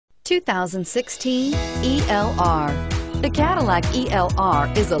2016 ELR. The Cadillac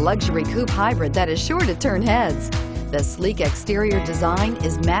ELR is a luxury coupe hybrid that is sure to turn heads. The sleek exterior design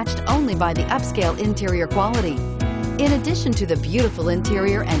is matched only by the upscale interior quality. In addition to the beautiful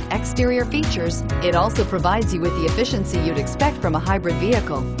interior and exterior features, it also provides you with the efficiency you'd expect from a hybrid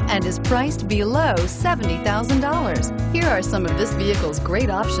vehicle and is priced below $70,000. Here are some of this vehicle's great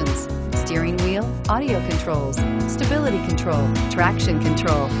options: steering wheel audio controls, stability control, traction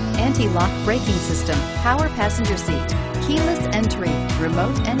control, anti-lock braking system, power passenger seat, keyless entry,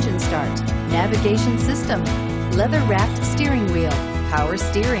 remote engine start, navigation system, leather-wrapped steering wheel, power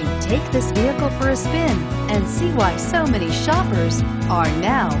steering. Take this vehicle for a spin and see why so many shoppers are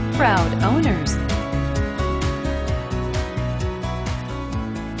now proud owners.